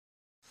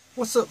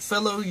What's up,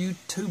 fellow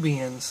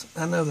YouTubians?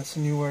 I know that's a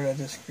new word I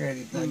just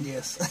created, I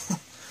guess.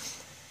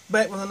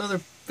 Back with another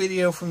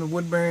video from the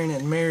Wood Baron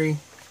and Mary.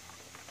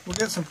 We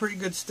got some pretty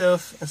good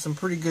stuff and some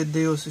pretty good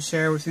deals to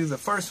share with you. The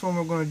first one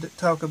we're going to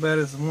talk about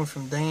is the one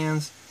from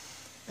Dan's.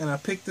 And I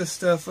picked this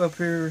stuff up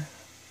here.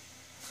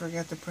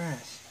 Forgot the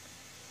price.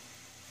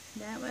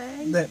 That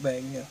bag? That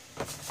bag, yeah.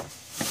 I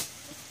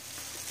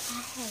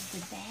have the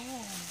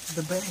bag.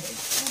 The bag.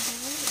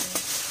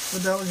 The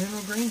The Dollar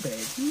General green bag.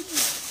 bag.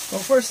 Well,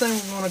 first thing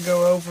we want to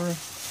go over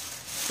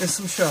is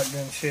some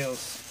shotgun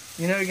shells.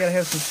 You know you got to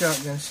have some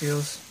shotgun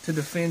shells to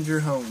defend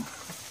your home.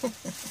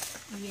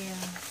 Yeah.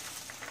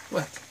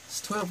 What? It's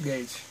 12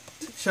 gauge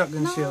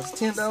shotgun shells.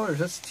 $10.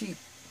 That's cheap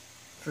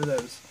for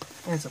those.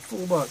 And it's a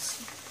full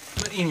box.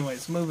 But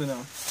anyways, moving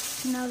on.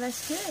 No,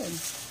 that's good.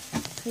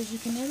 Because you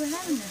can never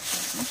have enough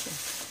shotgun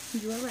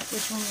shells. You are right.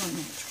 Which one you want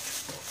next?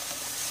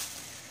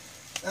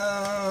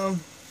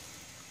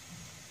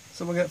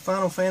 So we got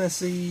Final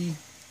Fantasy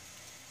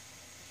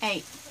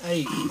 8.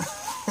 8.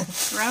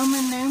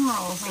 Roman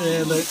numerals.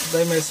 Yeah,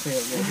 they messed me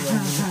up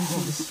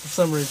for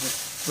some reason.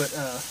 But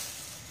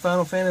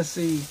Final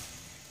Fantasy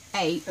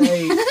 8.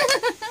 8.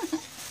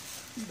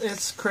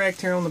 It's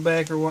cracked here on the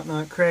back or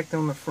whatnot, cracked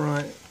on the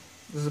front.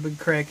 There's a big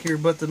crack here.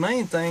 But the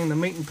main thing, the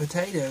meat and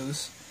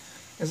potatoes,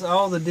 is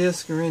all the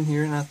discs are in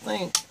here. And I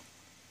think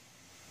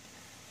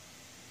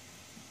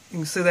you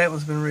can see that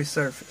one's been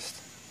resurfaced.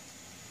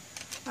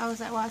 Oh, is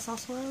that why it's all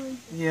swirly?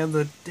 Yeah,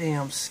 the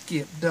damn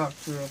skip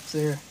doctor up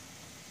there.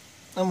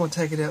 I'm going to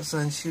take it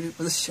outside and shoot it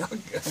with a shotgun.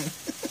 You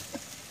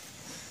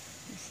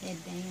said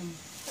damn.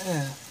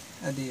 Yeah,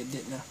 I did,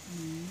 didn't I?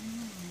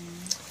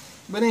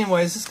 But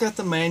anyways, it's got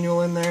the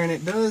manual in there, and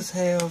it does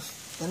have,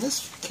 and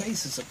this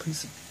case is a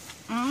piece of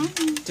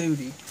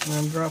duty when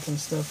I'm dropping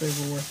stuff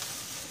everywhere.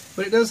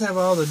 But it does have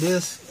all the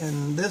discs,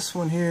 and this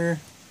one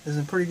here is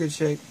in pretty good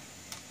shape.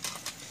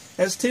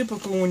 As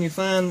typical when you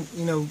find,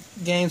 you know,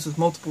 games with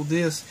multiple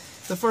discs,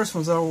 the first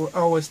ones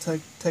always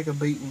take a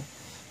beating.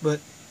 But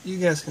you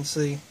guys can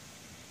see,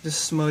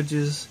 just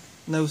smudges,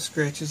 no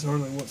scratches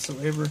hardly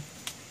whatsoever.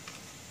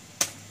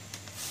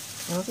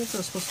 And I think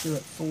that's supposed to be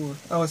like 4.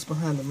 Oh, it's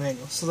behind the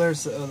manual. So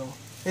there's the other one.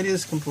 It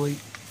is complete.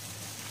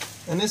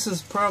 And this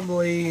is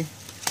probably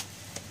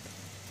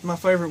my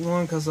favorite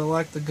one because I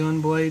like the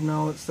gun blade and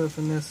all that stuff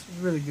in this. It's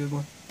a really good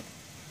one.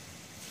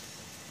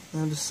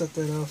 I'll just set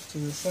that off to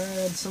the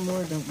side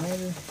somewhere, don't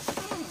matter.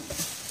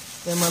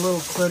 In my little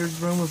cluttered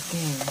room of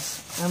games.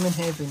 I'm in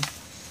heaven.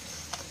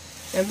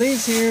 And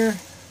these here,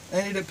 I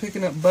ended up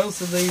picking up both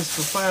of these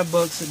for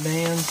 $5 at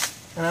Dan's.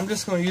 And I'm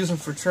just going to use them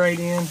for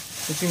trade-in.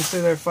 As you can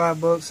see, they're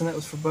 $5, and that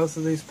was for both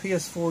of these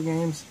PS4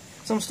 games.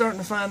 So I'm starting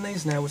to find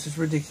these now, which is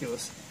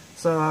ridiculous.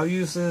 So I'll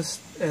use this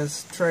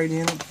as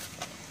trade-in at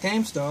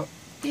GameStop.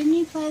 Didn't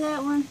you play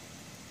that one?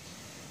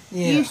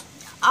 Yeah.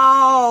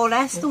 Oh,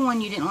 that's the one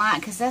you didn't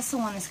like, because that's the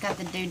one that's got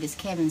the dude that's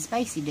Kevin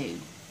Spacey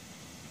dude.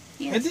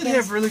 Yeah, It did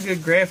have really good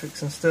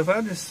graphics and stuff.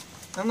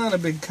 I'm not a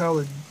big Call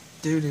of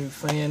Duty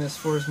fan as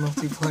far as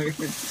multiplayer.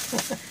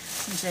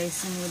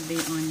 Jason would be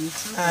on you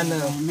so I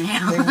know.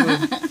 now. They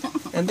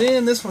would. And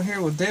then this one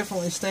here will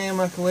definitely stay in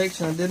my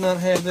collection. I did not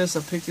have this. I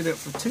picked it up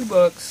for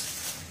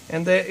 $2.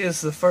 And that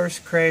is the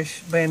first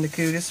Crash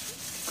Bandicoot.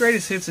 It's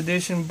Greatest Hits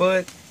Edition,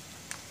 but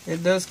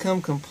it does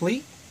come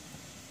complete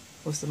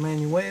with the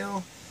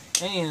manual.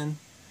 And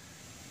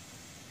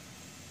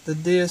the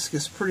disc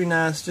is pretty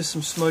nice. Just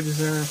some smudges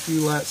there and a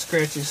few light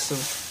scratches. So,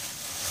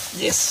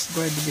 yes,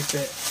 glad to get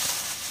that.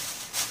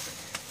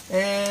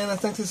 And I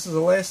think this is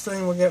the last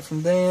thing we got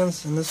from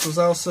Dan's. And this was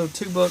also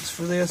 $2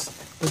 for this.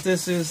 But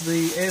this is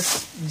the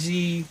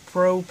SG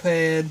Pro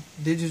Pad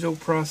Digital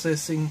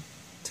Processing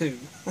 2.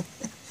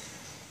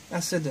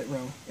 I said that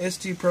wrong.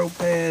 SG Pro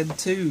Pad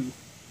 2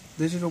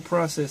 Digital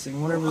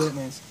Processing, whatever that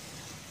means.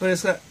 But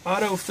it's got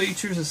auto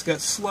features. It's got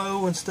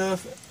slow and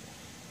stuff.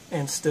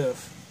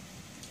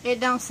 It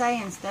don't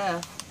say in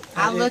stuff.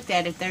 I looked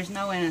at it. There's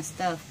no in a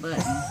stuff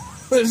button.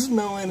 There's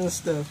no in of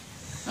stuff.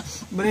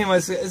 But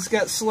anyways, it's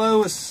got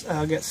slow. It's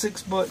got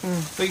 6 button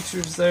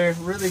features there.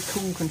 Really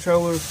cool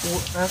controller.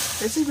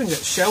 It's even got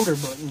shoulder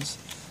buttons.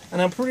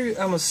 And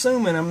I'm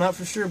assuming, I'm not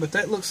for sure, but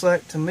that looks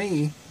like to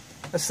me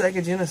a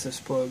Sega Genesis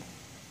plug.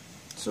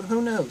 So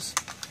who knows?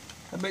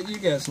 I bet you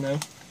guys know.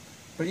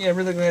 But yeah,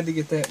 really glad to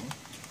get that one.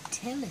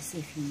 Tell us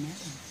if you know.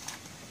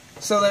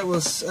 So that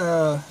was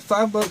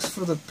 $5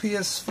 for the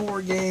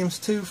PS4 games,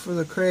 2 for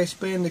the Crash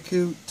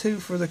Bandicoot,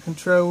 2 for the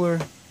controller,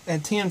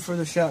 and 10 for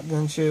the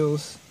shotgun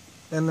shells.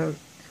 And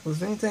was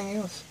there anything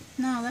else?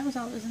 No, that was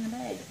all that was in the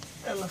bag.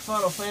 And the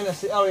Final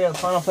Fantasy, oh yeah, the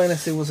Final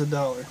Fantasy was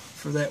 $1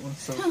 for that one,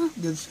 so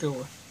good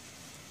score.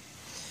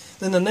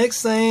 Then the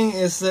next thing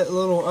is that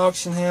little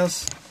auction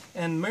house.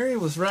 And Mary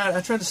was right. I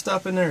tried to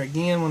stop in there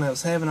again when I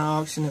was having an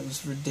auction. It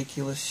was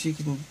ridiculous. She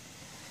couldn't.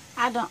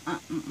 I don't.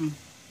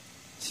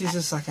 She's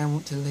just like, I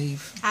want to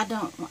leave. I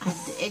don't.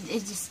 It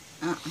just.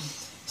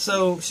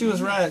 So she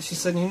was right. She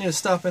said you need to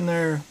stop in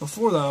there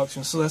before the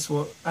auction. So that's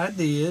what I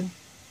did.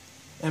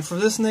 And for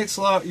this next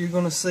lot, you're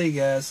going to see,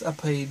 guys, I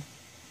paid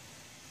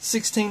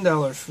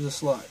 $16 for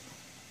this lot.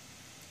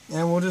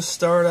 And we'll just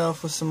start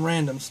off with some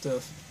random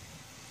stuff.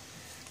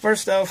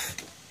 First off,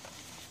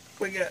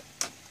 we got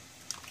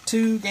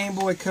 2 Game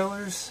Boy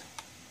Colors.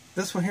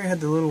 This one here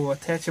had the little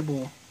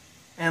attachable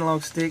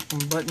analog stick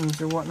and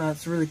buttons or whatnot.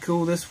 It's really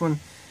cool. This one,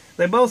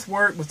 they both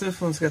work, but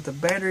this one's got the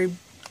battery.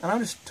 And I'll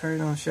just turn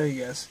it on and show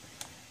you guys.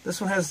 This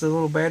one has the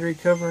little battery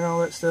cover and all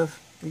that stuff.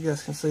 You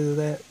guys can see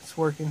that it's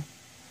working.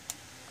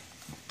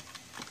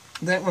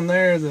 That one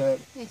there,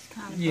 it's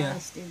kind of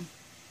busted.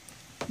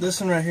 This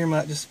one right here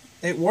might just,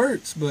 it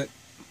works, but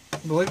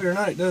believe it or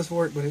not, it does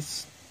work, but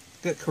it's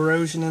got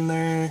corrosion in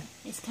there.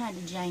 It's kind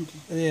of janky.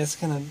 Yeah, it's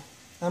kind of,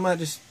 I might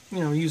just,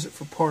 use it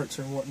for parts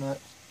or whatnot.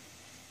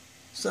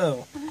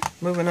 So,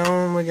 moving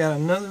on, we got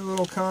another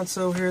little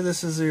console here.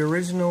 This is the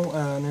original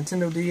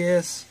Nintendo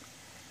DS.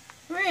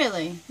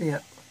 Really? Yeah.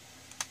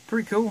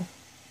 Pretty cool.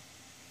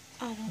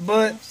 I don't think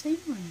But I've seen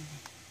one of them.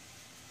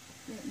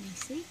 Let me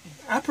see.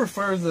 I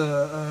prefer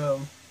the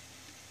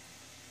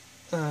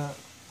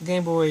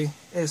Game Boy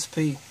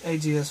SP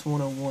AGS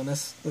 101.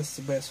 That's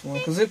the best one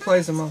because it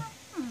plays them all.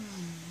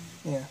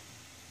 Yeah.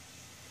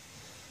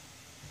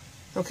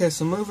 Okay,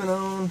 so moving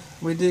on,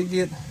 we did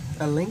get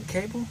a link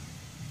cable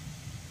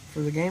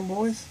for the Game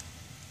Boys,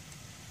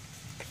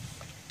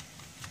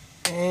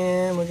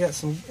 and we got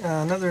some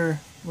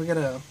we got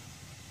a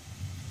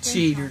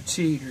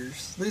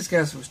cheaters. These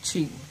guys was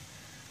cheating.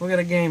 We got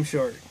a Game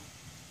Shark.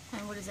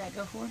 And what does that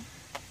go for?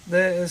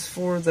 That is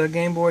for the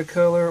Game Boy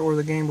Color or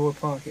the Game Boy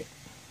Pocket.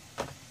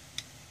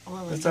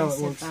 Well, That's I all guess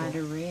it works if I'd for.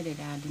 have read it,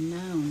 I'd have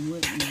known,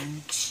 wouldn't I?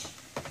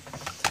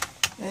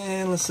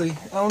 And let's see,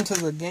 on to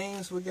the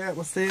games we got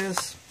with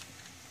this.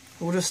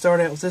 We'll just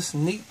start out with this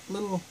neat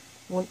little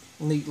one.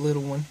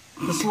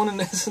 This one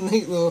is a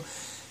neat little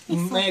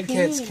Mad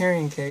Catz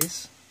carrying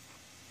case.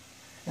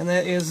 And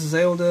that is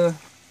Zelda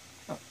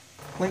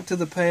Link to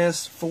the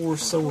Past 4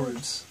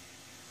 Swords.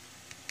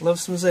 Love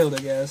some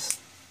Zelda, guys.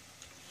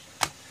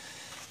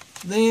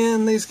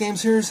 Then these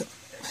games here,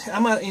 I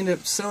might end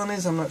up selling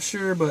these, I'm not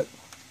sure, but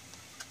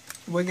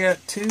we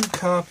got 2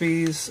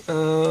 copies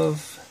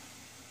of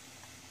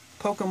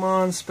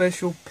Pokemon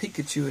Special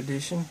Pikachu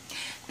Edition.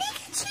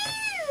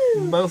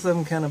 Pikachu! Both of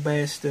them kind of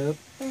bashed up.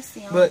 That's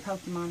the only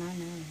Pokemon I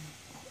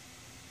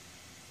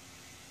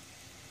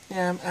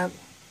know. Yeah,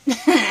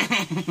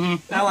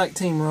 I like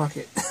Team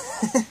Rocket.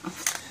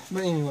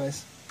 But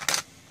anyways.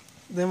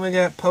 Then we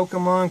got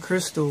Pokemon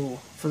Crystal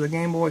for the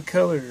Game Boy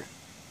Color.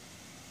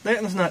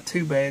 That one's not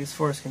too bad as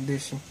far as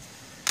condition.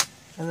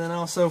 And then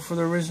also for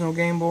the original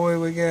Game Boy,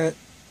 we got,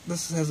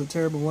 this has a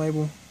terrible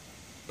label,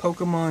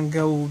 Pokemon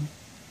Gold.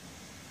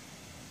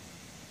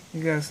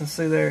 You guys can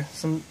see there,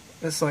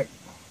 it's like,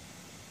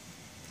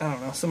 I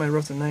don't know, somebody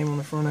wrote their name on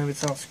the front of it,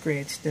 it's all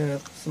scratched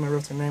up. Somebody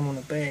wrote their name on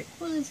the back.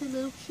 Well, there's a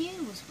little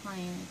kid was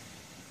playing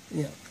it.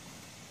 Yeah.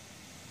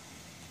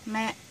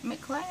 Matt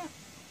McCloud.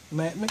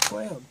 Matt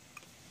McCloud.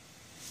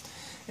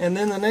 And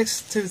then the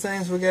next 2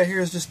 things we got here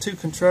is just 2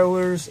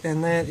 controllers,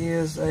 and that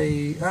is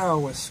I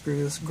always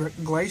screw this,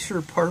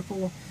 Glacier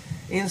Purple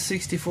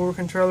N64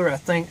 controller, I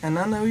think. And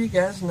I know you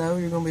guys know,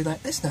 you're going to be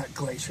like, it's not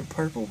Glacier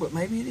Purple, but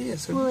maybe it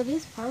is. Well, it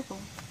is purple.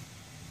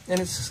 And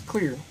it's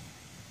clear.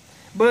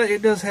 But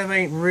it does have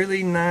a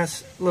really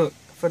nice, look,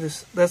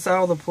 that's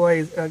all the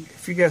play,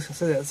 if you guys can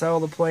see that, it's all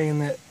the play in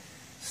that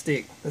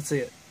stick. That's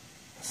it.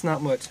 It's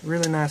not much.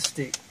 Really nice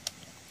stick.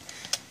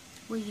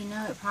 Well,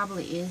 it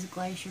probably is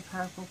glacier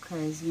purple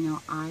because,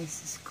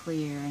 ice is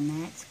clear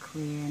and that's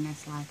clear and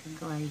that's like a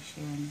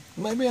glacier. And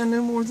maybe I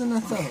knew more than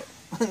I thought.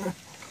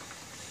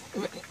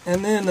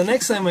 And then the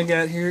next thing we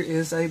got here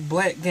is a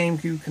black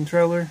GameCube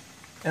controller.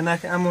 And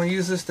I'm going to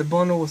use this to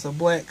bundle with a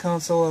black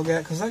console I've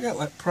got, because I got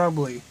like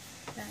probably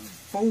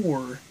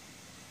 4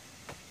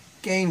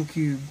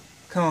 GameCube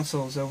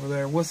consoles over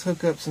there with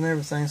hookups and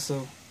everything.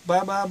 So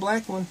bye-bye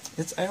black one.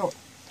 It's out.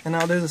 And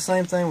I'll do the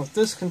same thing with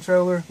this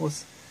controller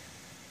with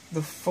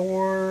the 3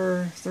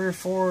 or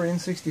 4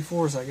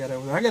 N64s I got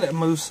over there. I got to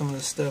move some of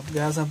this stuff,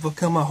 guys. I've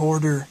become a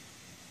hoarder.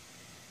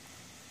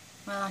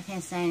 Well, I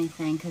can't say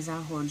anything because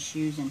I hoard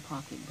shoes and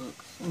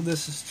pocketbooks.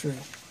 This is true.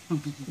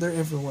 They're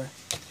everywhere.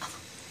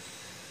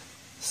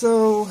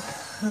 So,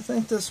 I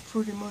think that's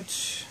pretty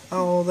much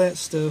all that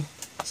stuff.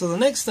 So the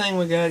next thing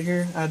we got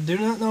here, I do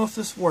not know if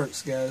this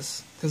works,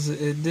 guys, because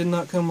it did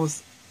not come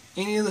with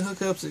any of the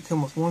hookups. It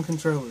come with 1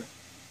 controller.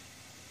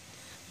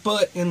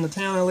 But in the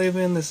town I live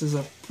in, this is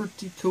a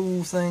pretty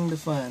cool thing to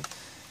find.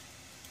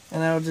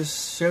 And I'll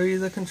just show you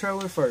the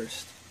controller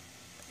first.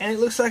 And it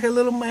looks like a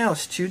little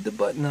mouse chewed the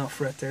button off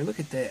right there. Look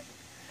at that.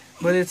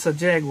 But it's a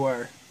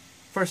Jaguar.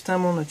 First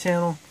time on the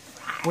channel,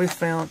 we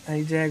found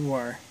a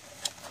Jaguar.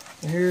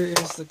 And here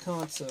is the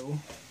console.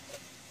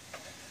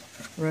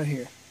 Right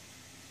here.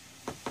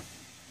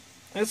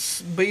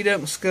 It's beat up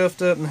and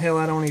scuffed up, and hell,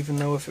 I don't even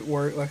know if it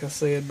worked, like I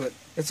said, but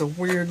it's a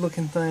weird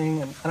looking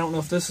thing, and I don't know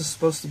if this is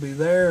supposed to be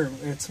there, or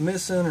it's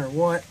missing, or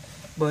what,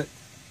 but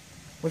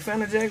we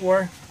found a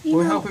Jaguar.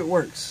 We hope it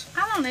works.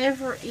 I don't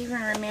ever even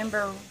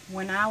remember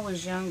when I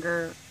was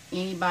younger,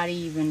 anybody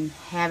even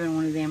having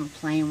one of them or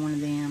playing one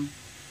of them.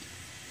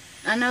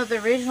 I know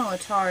the original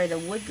Atari, the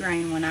wood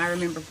grain one, I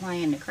remember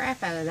playing the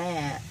crap out of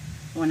that.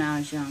 when I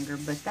was younger.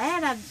 But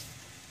that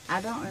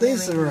I don't really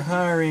These are remember.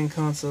 higher end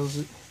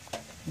consoles.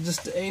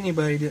 Just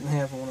anybody didn't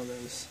have one of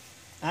those.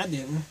 I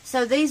didn't.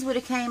 So these would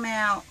have came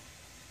out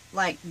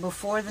like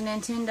before the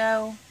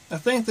Nintendo, I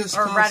think this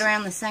or right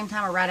around the same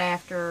time, or right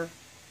after.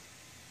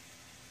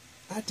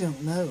 I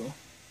don't know.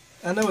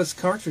 I know it's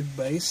cartridge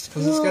based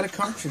because it's got a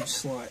cartridge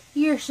slot.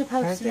 You're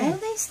supposed Right to there. know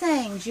these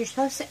things. You're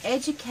supposed to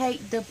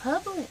educate the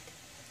public.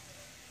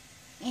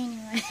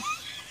 Anyway.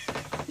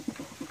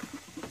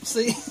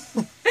 See?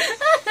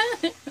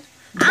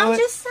 I'm But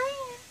just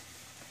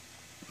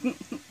saying.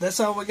 that's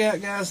all we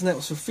got, guys, and that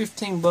was for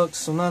 $15,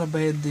 so not a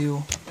bad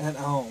deal at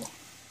all.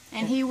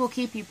 And he will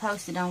keep you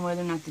posted on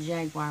whether or not the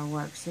Jaguar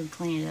works. He'll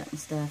clean it up and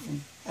stuff.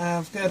 And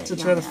I've got to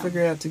But try to y'all know.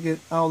 figure out to get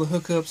all the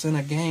hookups in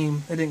a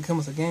game. It didn't come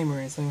with a game or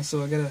anything,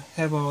 so I got to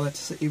have all that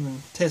to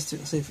even test it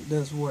and see if it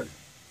does work.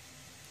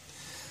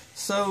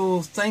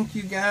 So, thank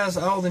you guys,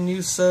 all the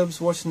new subs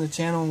watching the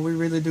channel. We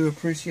really do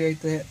appreciate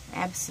that.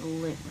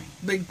 absolutely.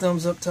 Big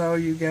thumbs up to all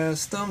you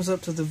guys. Thumbs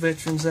up to the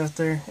veterans out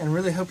there. And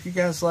really hope you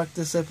guys like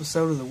this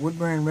episode of the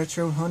Woodburn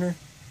Retro Hunter.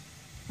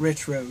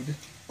 Retroed.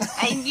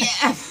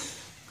 Yeah.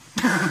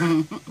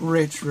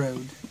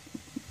 Retroed.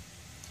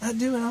 I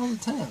do it all the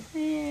time.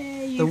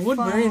 Yeah, you The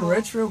Woodbury fumble.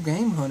 Retro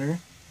Game Hunter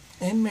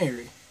and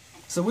Mary.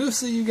 So we'll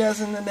see you guys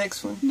in the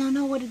next one.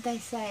 No, what did they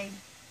say?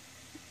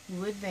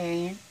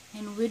 Woodbury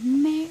and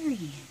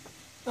Woodmarian.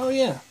 Oh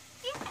yeah,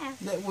 Yeah.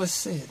 that was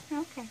said.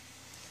 Okay.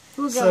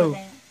 We'll go So- with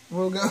that.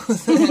 We'll go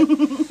with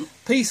that.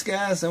 Peace,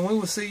 guys, and we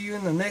will see you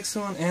in the next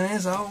one. And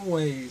as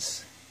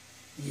always,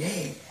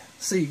 yeah.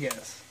 See you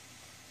guys.